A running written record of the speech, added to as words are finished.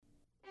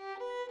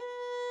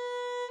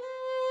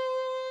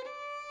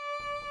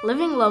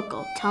Living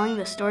Local, telling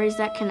the stories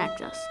that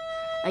connect us.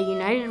 A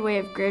United Way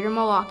of Greater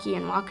Milwaukee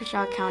and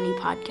Waukesha County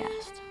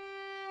podcast.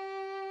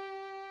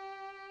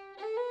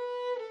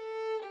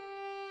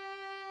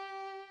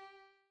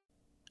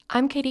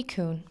 I'm Katie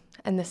Kuhn,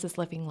 and this is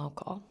Living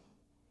Local.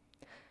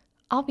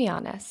 I'll be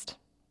honest,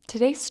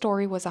 today's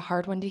story was a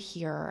hard one to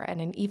hear and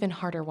an even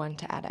harder one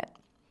to edit.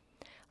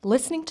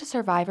 Listening to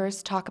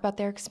survivors talk about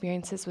their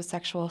experiences with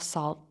sexual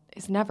assault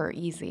is never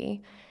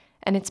easy,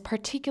 and it's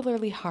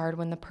particularly hard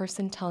when the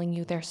person telling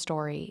you their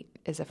story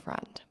is a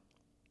friend.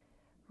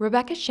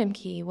 Rebecca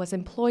Schimke was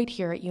employed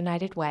here at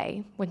United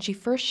Way when she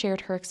first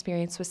shared her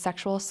experience with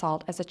sexual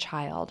assault as a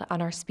child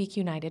on our Speak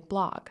United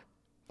blog.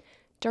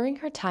 During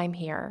her time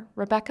here,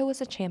 Rebecca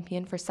was a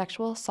champion for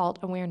Sexual Assault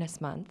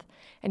Awareness Month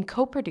and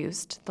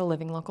co-produced the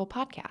Living Local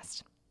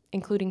podcast,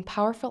 including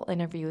powerful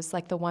interviews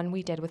like the one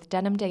we did with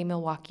Denim Day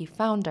Milwaukee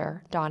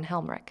founder Dawn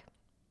Helmrich.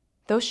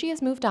 Though she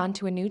has moved on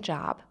to a new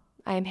job,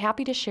 I am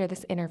happy to share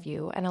this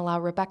interview and allow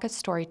Rebecca's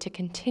story to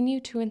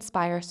continue to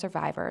inspire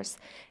survivors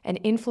and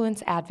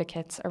influence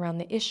advocates around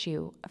the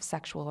issue of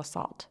sexual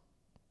assault.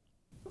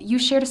 You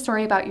shared a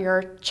story about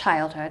your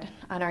childhood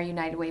on our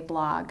United Way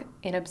blog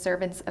in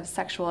observance of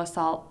Sexual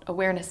Assault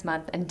Awareness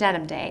Month and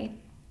Denim Day.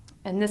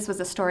 And this was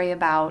a story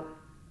about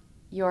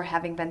your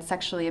having been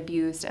sexually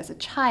abused as a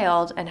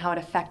child and how it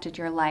affected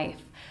your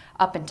life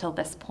up until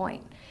this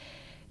point.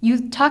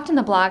 You talked in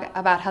the blog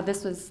about how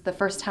this was the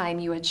first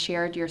time you had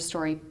shared your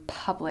story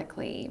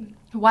publicly.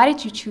 Why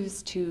did you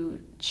choose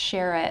to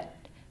share it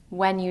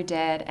when you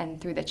did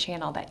and through the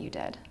channel that you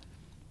did?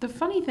 The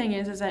funny thing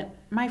is that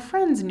my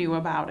friends knew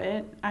about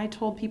it. I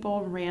told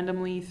people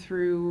randomly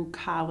through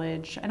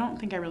college. I don't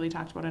think I really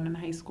talked about it in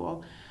high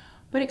school,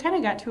 but it kind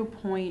of got to a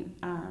point.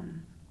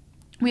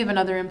 We have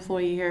another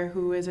employee here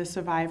who is a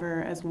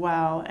survivor as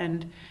well,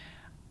 and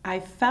I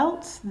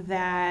felt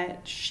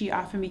that she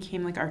often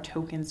became like our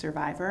token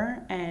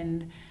survivor,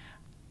 and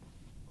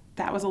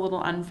that was a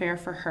little unfair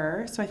for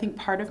her. So I think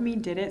part of me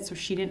did it so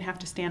she didn't have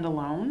to stand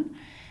alone.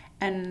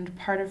 And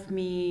part of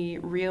me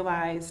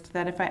realized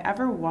that if I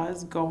ever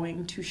was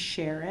going to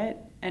share it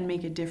and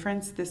make a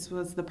difference, this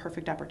was the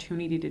perfect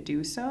opportunity to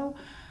do so.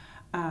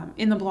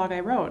 In the blog I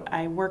wrote,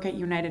 I work at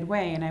United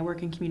Way and I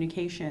work in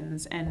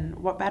communications, and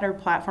what better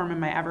platform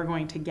am I ever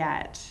going to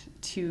get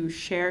to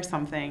share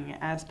something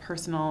as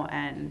personal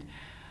and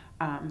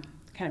kind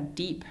of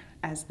deep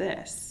as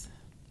this?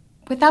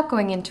 Without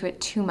going into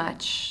it too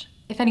much,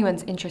 if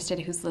anyone's interested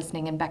who's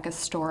listening in Becca's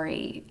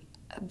story,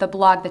 the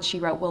blog that she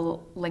wrote,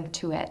 we'll link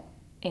to it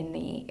in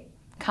the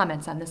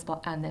comments on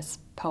this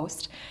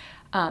post,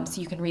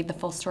 so you can read the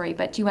full story.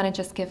 But do you want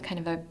to just give kind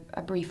of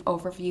a brief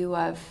overview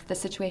of the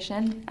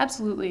situation?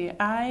 Absolutely.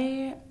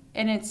 And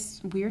it's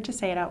weird to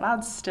say it out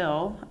loud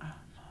still,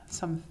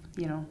 some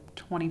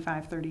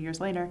 25, 30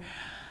 years later,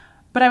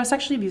 but I was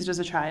sexually abused as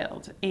a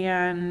child,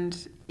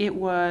 and it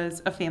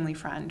was a family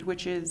friend,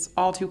 which is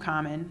all too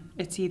common.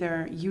 It's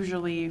either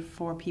usually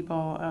for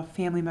people, a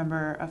family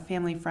member, a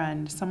family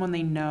friend, someone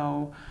they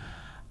know.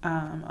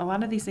 A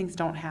lot of these things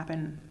don't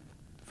happen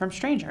from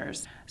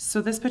strangers.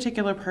 So this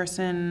particular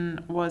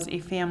person was a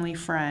family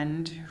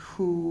friend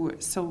who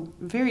so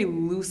very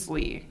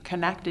loosely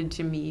connected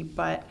to me,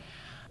 but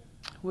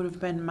would have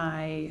been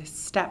my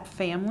step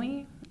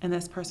family. And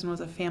this person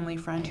was a family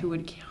friend who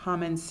would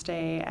come and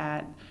stay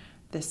at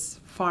this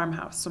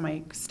farmhouse, so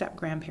my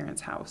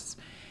step-grandparents' house,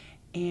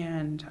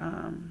 and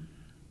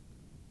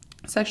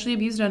sexually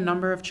abused a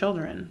number of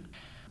children.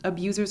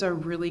 Abusers are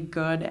really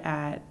good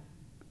at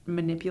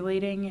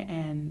manipulating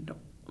and,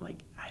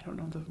 I don't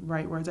know the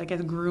right words, I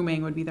guess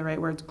grooming would be the right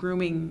words,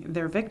 grooming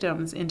their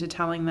victims into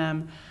telling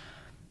them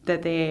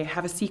that they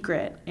have a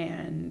secret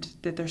and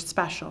that they're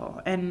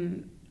special.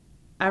 And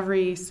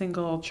every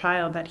single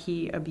child that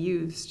he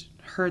abused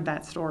heard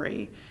that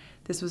story.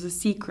 This was a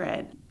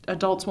secret.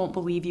 Adults won't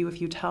believe you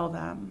if you tell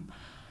them.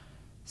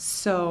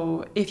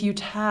 So if you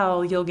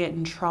tell, you'll get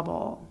in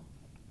trouble.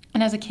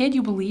 And as a kid,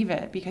 you believe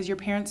it because your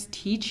parents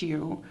teach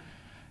you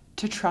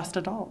to trust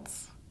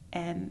adults.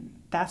 And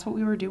that's what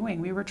we were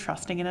doing. We were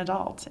trusting an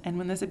adult. And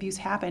when this abuse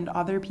happened,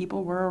 other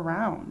people were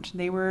around.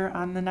 They were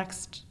on the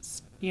next,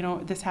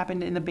 this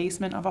happened in the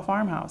basement of a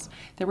farmhouse.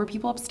 There were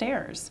people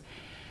upstairs.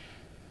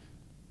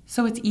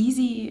 So it's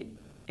easy.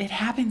 It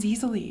happens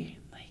easily.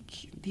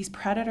 These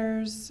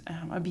predators,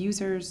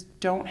 abusers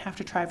don't have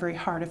to try very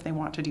hard if they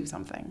want to do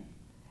something.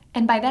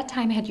 And by that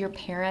time, had your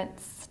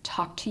parents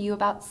talked to you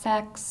about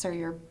sex or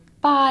your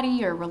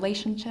body or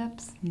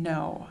relationships?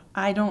 No,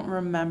 I don't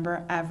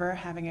remember ever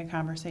having a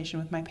conversation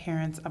with my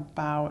parents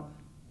about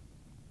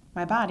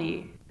my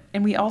body.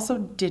 And we also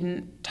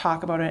didn't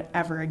talk about it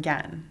ever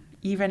again.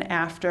 Even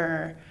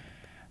after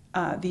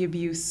the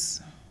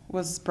abuse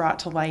was brought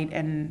to light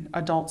and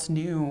adults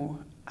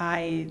knew,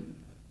 I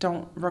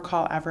don't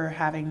recall ever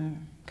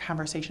having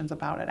conversations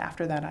about it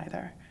after that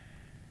either.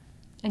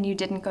 And you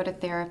didn't go to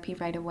therapy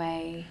right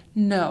away?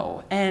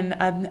 No, and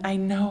I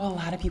know a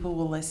lot of people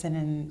will listen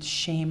and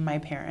shame my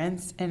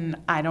parents, and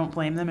I don't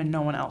blame them, and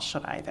no one else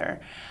should either.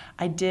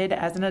 I did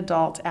as an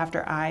adult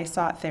after I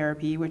sought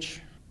therapy,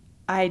 which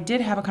I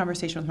did have a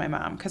conversation with my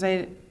mom because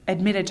I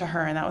admitted to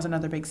her, and that was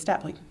another big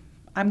step. Like,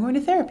 I'm going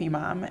to therapy,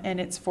 Mom, and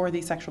it's for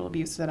the sexual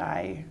abuse that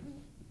I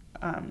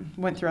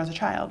went through as a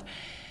child.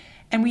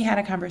 And we had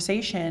a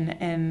conversation,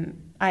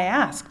 and I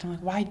asked, I'm like,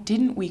 why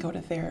didn't we go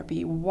to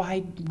therapy?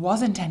 Why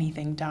wasn't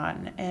anything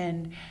done?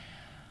 And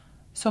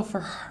so for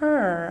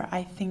her,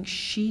 I think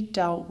she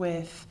dealt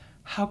with,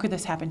 how could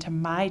this happen to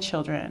my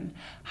children?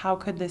 How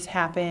could this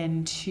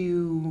happen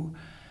to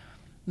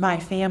my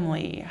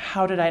family?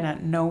 How did I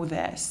not know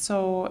this?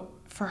 So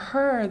for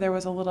her, there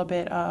was a little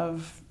bit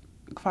of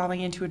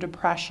falling into a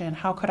depression.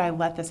 How could I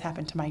let this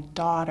happen to my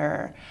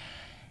daughter?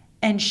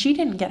 And she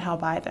didn't get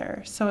help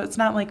either. So it's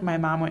not like my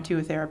mom went to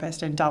a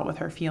therapist and dealt with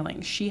her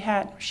feelings. She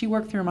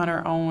worked through them on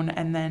her own,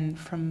 and then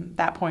from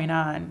that point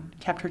on,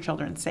 kept her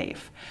children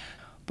safe.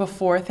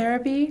 Before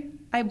therapy,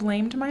 I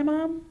blamed my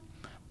mom.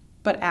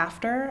 But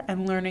after,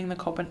 and learning the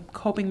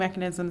coping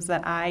mechanisms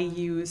that I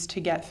use to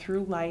get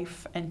through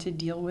life and to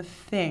deal with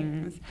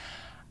things,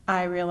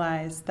 I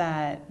realized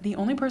that the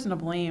only person to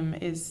blame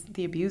is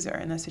the abuser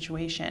in the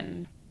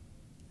situation.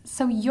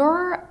 So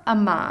you're a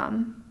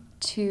mom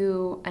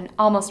to an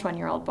almost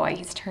 1-year-old boy.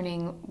 He's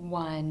turning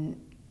 1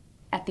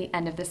 at the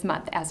end of this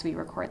month as we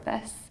record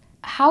this.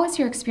 How has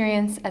your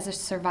experience as a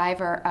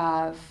survivor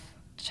of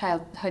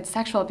childhood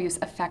sexual abuse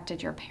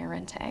affected your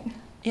parenting?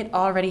 It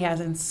already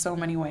has in so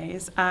many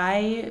ways.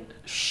 I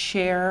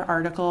share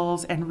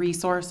articles and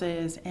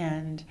resources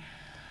and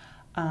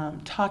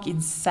talk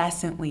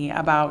incessantly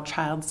about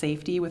child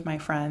safety with my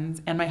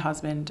friends and my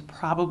husband,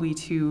 probably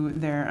to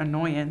their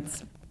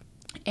annoyance.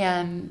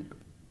 And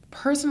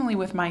personally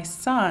with my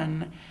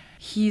son,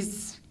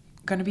 he's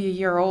going to be a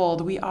year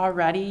old. We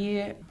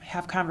already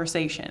have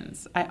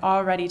conversations. I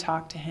already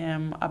talk to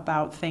him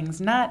about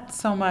things, not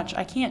so much,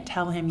 I can't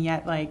tell him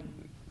yet, like,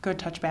 good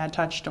touch, bad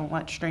touch, don't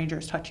let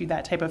strangers touch you,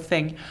 that type of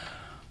thing.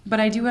 But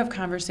I do have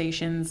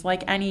conversations.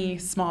 Like any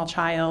small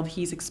child,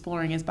 he's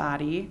exploring his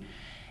body.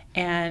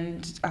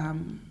 And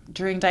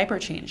during diaper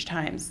change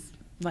times,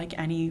 like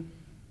any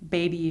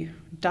baby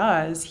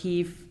does,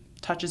 he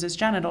touches his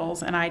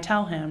genitals, and I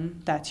tell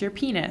him, that's your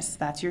penis,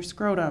 that's your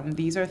scrotum,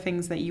 these are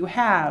things that you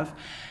have,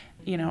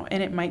 and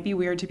it might be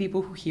weird to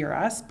people who hear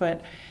us,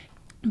 but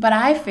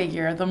I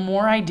figure the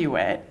more I do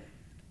it,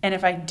 and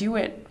if I do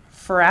it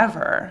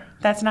forever,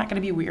 that's not going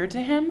to be weird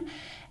to him.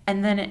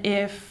 And then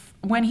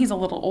when he's a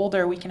little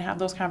older, we can have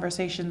those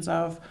conversations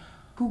of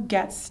who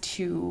gets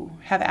to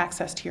have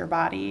access to your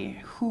body,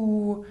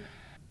 who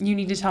you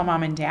need to tell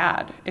mom and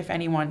dad if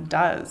anyone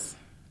does.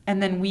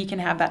 And then we can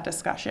have that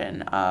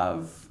discussion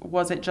of,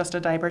 was it just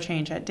a diaper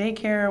change at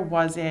daycare?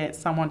 Was it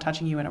someone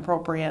touching you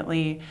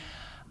inappropriately?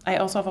 I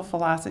also have a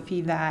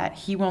philosophy that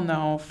he will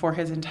know for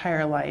his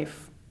entire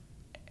life,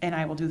 and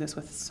I will do this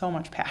with so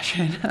much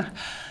passion,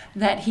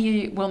 that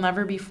he will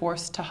never be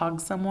forced to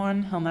hug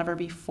someone. He'll never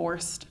be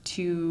forced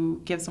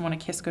to give someone a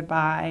kiss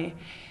goodbye.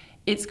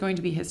 It's going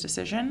to be his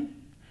decision.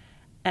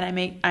 And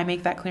I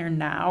make that clear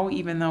now,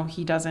 even though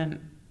he doesn't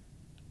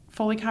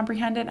fully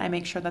comprehend it. I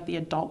make sure that the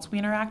adults we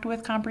interact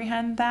with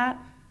comprehend that.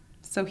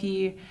 So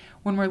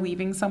when we're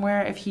leaving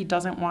somewhere, if he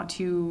doesn't want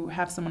to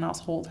have someone else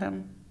hold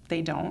him,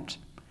 they don't.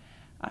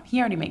 He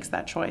already makes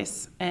that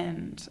choice,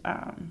 and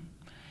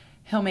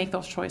he'll make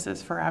those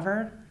choices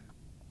forever.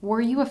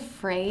 Were you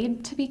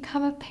afraid to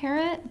become a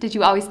parent? Did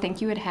you always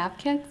think you would have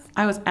kids?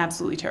 I was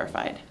absolutely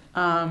terrified.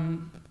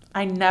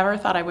 I never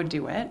thought I would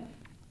do it.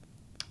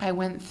 I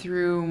went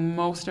through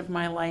most of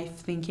my life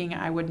thinking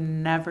I would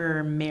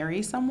never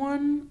marry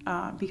someone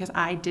because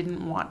I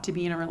didn't want to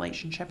be in a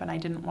relationship and I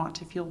didn't want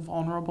to feel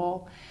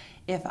vulnerable.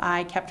 If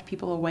I kept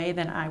people away,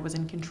 then I was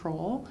in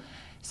control.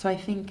 So I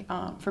think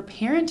for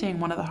parenting,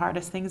 one of the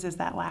hardest things is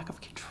that lack of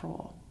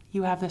control.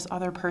 You have this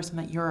other person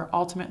that you're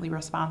ultimately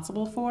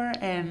responsible for,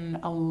 and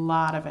a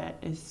lot of it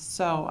is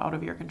so out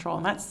of your control,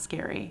 and that's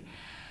scary.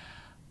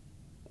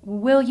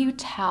 Will you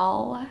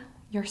tell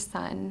your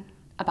son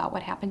about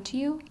what happened to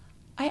you?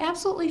 I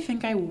absolutely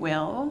think I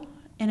will,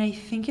 and I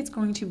think it's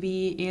going to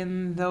be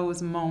in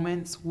those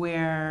moments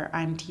where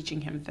I'm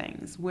teaching him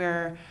things,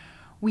 where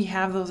we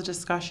have those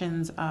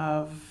discussions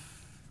of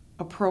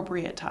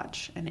appropriate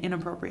touch and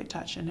inappropriate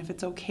touch, and if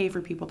it's okay for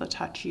people to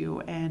touch you,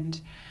 and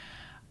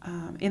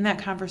in that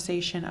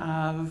conversation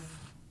of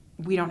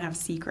we don't have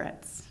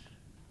secrets.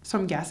 So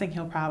I'm guessing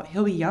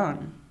he'll be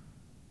young,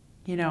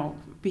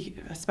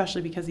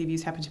 especially because the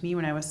abuse happened to me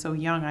when I was so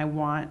young. I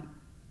want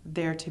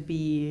there to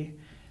be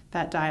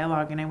that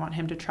dialogue, and I want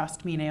him to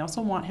trust me, and I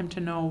also want him to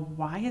know,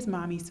 why is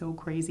mommy so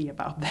crazy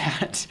about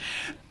that?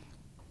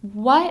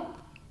 What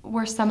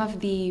were some of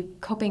the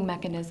coping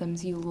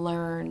mechanisms you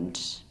learned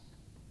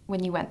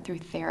when you went through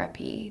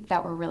therapy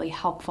that were really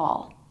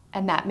helpful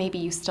and that maybe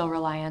you still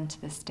rely on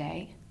to this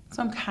day?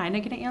 So I'm kind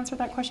of going to answer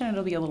that question.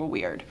 It'll be a little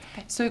weird.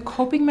 Okay. So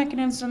coping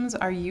mechanisms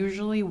are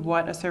usually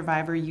what a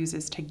survivor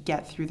uses to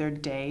get through their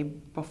day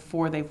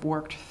before they've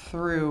worked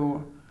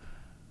through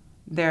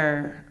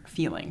their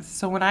feelings.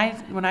 So when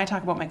I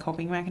talk about my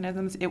coping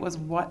mechanisms, it was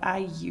what I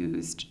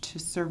used to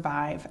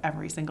survive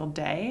every single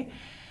day.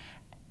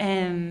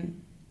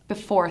 And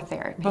before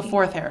therapy.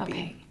 Before therapy.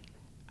 Okay.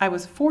 I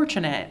was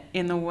fortunate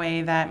in the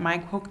way that my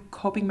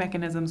coping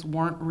mechanisms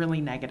weren't really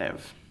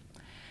negative.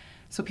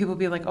 So people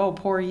be like, oh,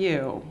 poor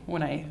you,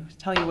 when I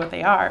tell you what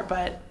they are.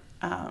 But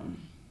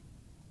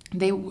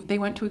they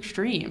went to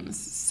extremes.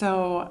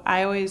 So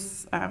I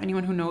always,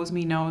 anyone who knows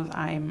me knows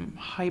I'm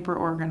hyper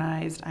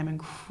organized. I'm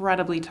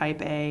incredibly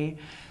type A.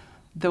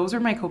 Those are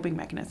my coping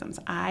mechanisms.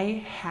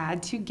 I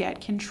had to get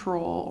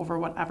control over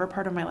whatever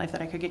part of my life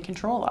that I could get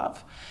control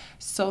of.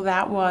 So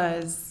that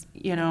was,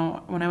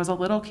 when I was a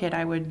little kid,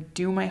 I would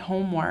do my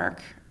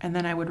homework and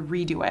then I would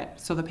redo it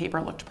so the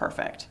paper looked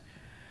perfect.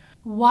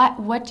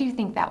 What do you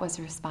think that was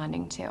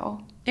responding to?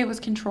 It was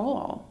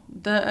control.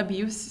 The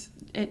abuse,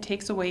 it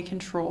takes away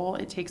control.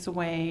 It takes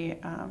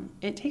away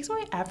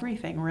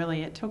everything,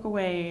 really. It took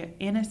away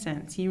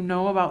innocence. You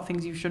know about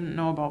things you shouldn't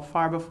know about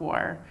far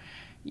before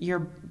your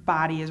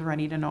body is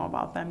ready to know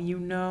about them.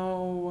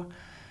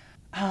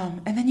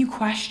 And then you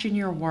question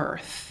your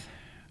worth.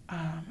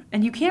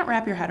 And you can't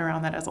wrap your head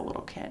around that as a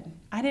little kid.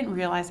 I didn't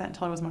realize that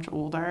until I was much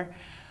older,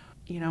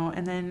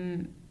 and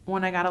then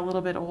when I got a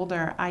little bit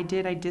older, I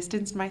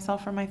distanced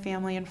myself from my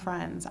family and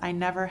friends. I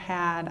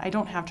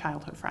don't have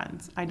childhood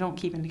friends. I don't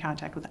keep in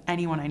contact with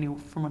anyone I knew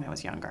from when I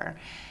was younger.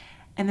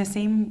 And the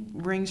same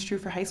rings true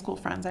for high school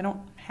friends. I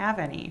don't have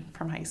any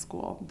from high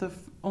school. The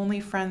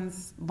only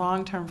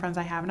long-term friends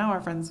I have now are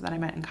friends that I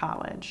met in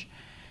college.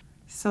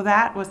 So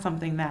that was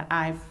something that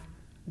I've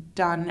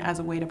done as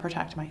a way to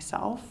protect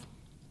myself.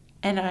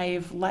 And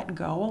I've let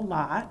go a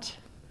lot.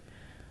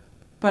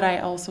 But I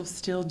also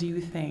still do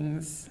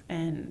things,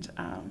 and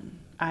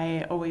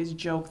I always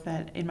joke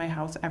that in my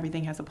house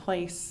everything has a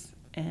place,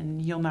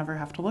 and you'll never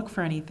have to look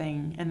for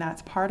anything, and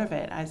that's part of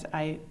it, as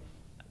I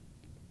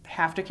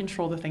have to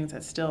control the things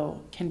that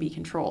still can be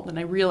controlled, and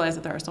I realize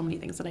that there are so many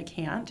things that I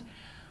can't,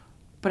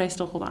 but I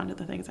still hold on to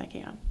the things I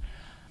can.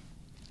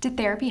 Did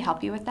therapy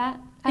help you with that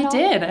It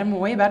did. I'm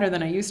way better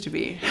than I used to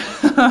be,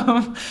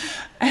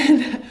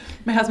 and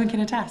my husband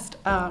can attest.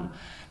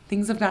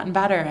 Things have gotten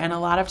better, and a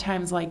lot of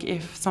times, like,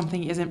 if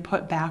something isn't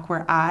put back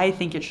where I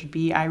think it should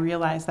be, I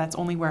realize that's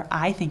only where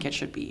I think it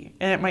should be,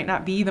 and it might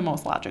not be the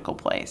most logical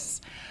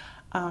place.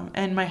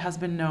 And my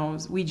husband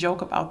knows. We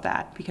joke about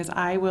that because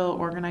I will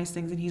organize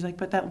things, and he's like,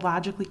 but that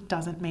logically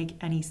doesn't make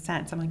any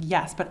sense. I'm like,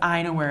 yes, but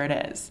I know where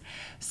it is.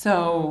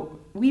 So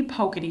we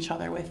poke at each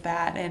other with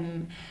that,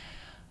 and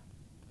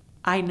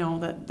I know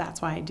that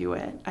that's why I do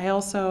it. I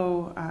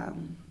also...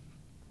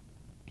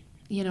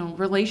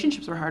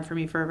 relationships were hard for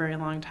me for a very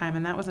long time,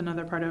 and that was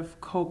another part of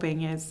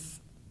coping is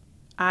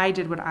I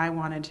did what I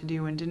wanted to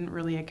do and didn't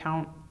really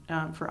account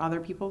for other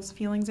people's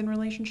feelings in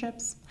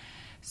relationships.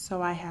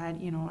 So I had,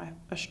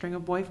 a string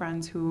of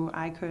boyfriends who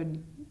I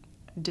could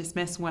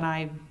dismiss when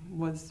I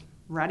was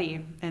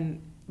ready,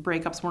 and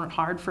breakups weren't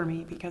hard for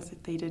me because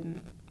they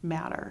didn't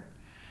matter.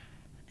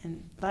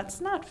 And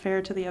that's not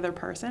fair to the other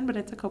person, but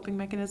it's a coping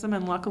mechanism,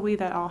 and luckily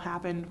that all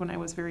happened when I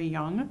was very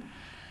young.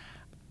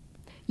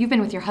 You've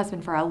been with your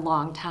husband for a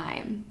long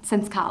time,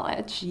 since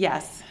college.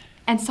 Yes.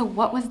 And so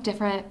what was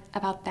different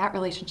about that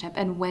relationship,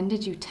 and when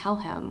did you tell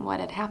him what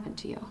had happened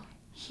to you?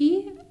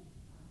 He,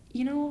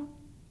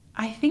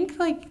 I think,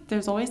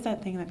 there's always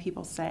that thing that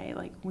people say,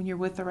 when you're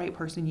with the right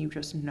person, you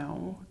just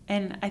know.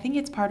 And I think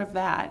it's part of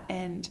that.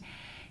 And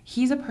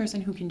he's a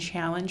person who can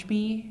challenge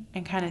me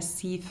and kind of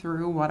see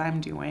through what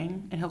I'm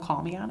doing, and he'll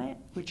call me on it,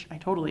 which I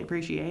totally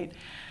appreciate.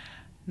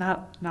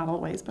 Not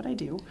always, but I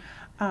do.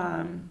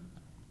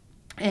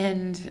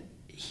 And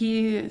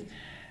he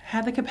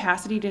had the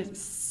capacity to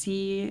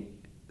see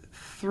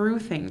through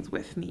things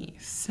with me.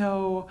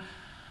 So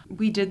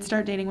we did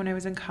start dating when I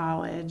was in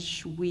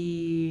college.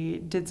 We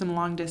did some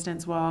long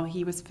distance while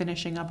he was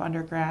finishing up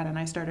undergrad and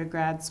I started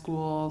grad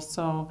school.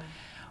 So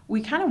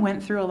we kind of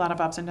went through a lot of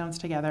ups and downs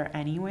together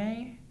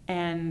anyway.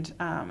 And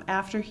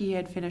after he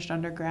had finished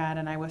undergrad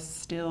and I was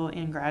still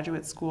in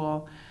graduate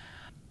school,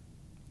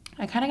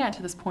 I kind of got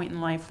to this point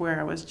in life where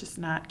I was just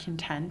not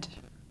content.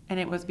 And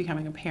it was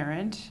becoming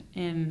apparent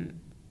in,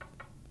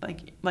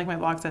 like my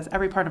blog says,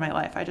 every part of my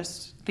life.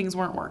 Things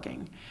weren't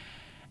working.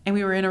 And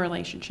we were in a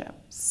relationship.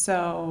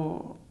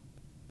 So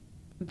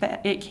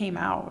that it came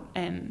out.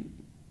 And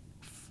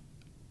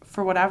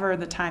for whatever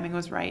the timing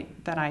was right,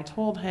 that I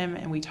told him,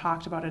 and we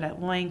talked about it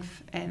at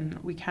length. And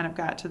we kind of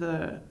got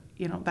to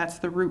that's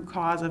the root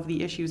cause of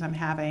the issues I'm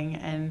having.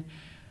 And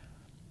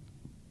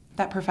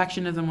that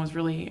perfectionism was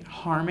really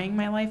harming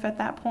my life at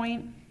that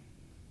point.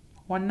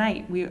 One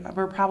night, we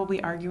were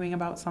probably arguing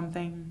about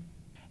something,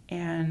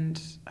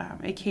 and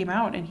it came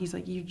out, and he's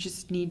like, you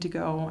just need to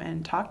go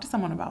and talk to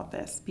someone about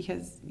this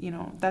because,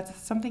 that's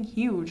something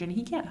huge, and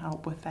he can't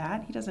help with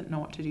that. He doesn't know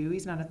what to do.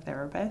 He's not a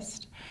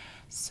therapist.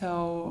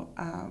 So,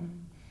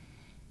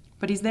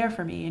 but he's there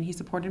for me, and he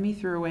supported me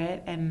through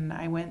it, and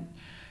I went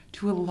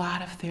to a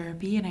lot of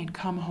therapy, and I'd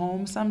come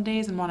home some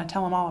days and want to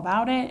tell him all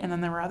about it, and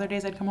then there were other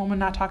days I'd come home and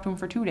not talk to him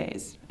for 2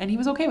 days, and he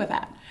was okay with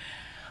that.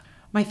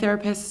 My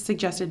therapist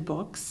suggested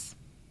books,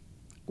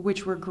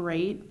 which were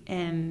great,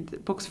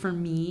 and books for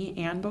me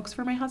and books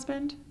for my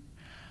husband.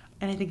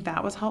 And I think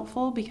that was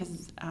helpful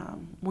because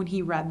when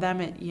he read them,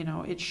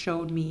 it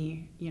showed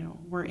me,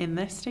 we're in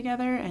this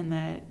together and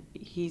that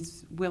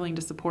he's willing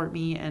to support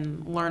me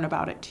and learn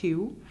about it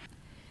too.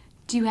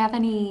 Do you have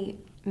any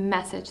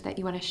message that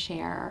you want to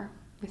share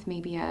with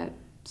maybe a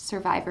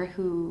survivor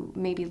who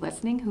may be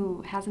listening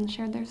who hasn't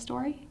shared their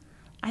story?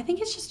 I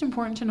think it's just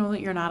important to know that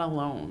you're not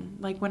alone.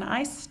 Like when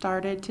I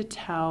started to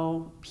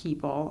tell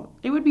people,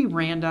 it would be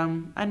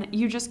random and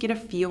you just get a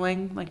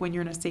feeling like when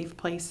you're in a safe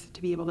place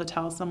to be able to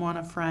tell someone,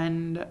 a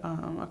friend,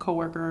 a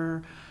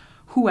coworker,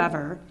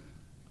 whoever.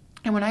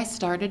 And when I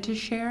started to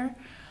share,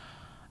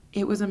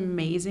 it was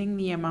amazing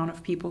the amount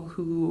of people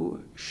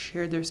who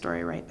shared their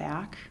story right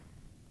back.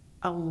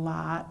 A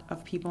lot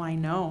of people I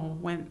know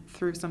went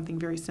through something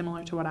very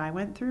similar to what I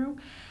went through.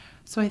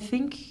 So I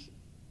think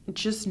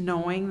just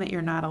knowing that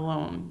you're not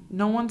alone.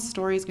 No one's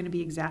story is going to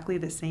be exactly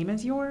the same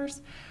as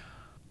yours,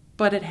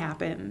 but it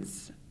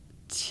happens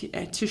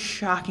to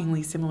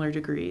shockingly similar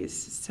degrees.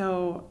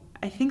 So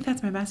I think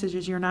that's my message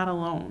is you're not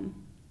alone.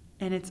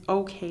 And it's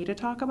okay to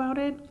talk about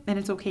it, and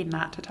it's okay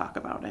not to talk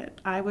about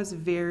it. I was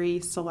very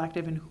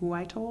selective in who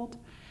I told,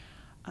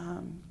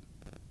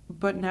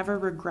 but never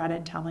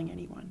regretted telling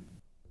anyone.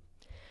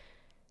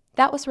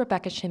 That was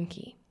Rebecca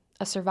Schimke,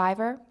 a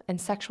survivor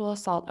and sexual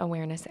assault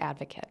awareness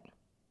advocate.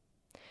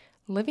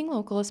 Living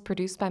Local is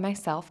produced by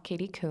myself,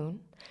 Katie Kuhn,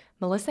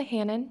 Melissa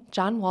Hannon,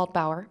 John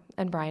Waldbauer,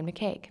 and Brian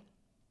McCaig.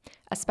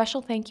 A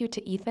special thank you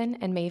to Ethan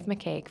and Maeve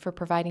McCaig for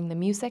providing the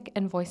music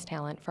and voice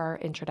talent for our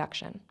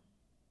introduction.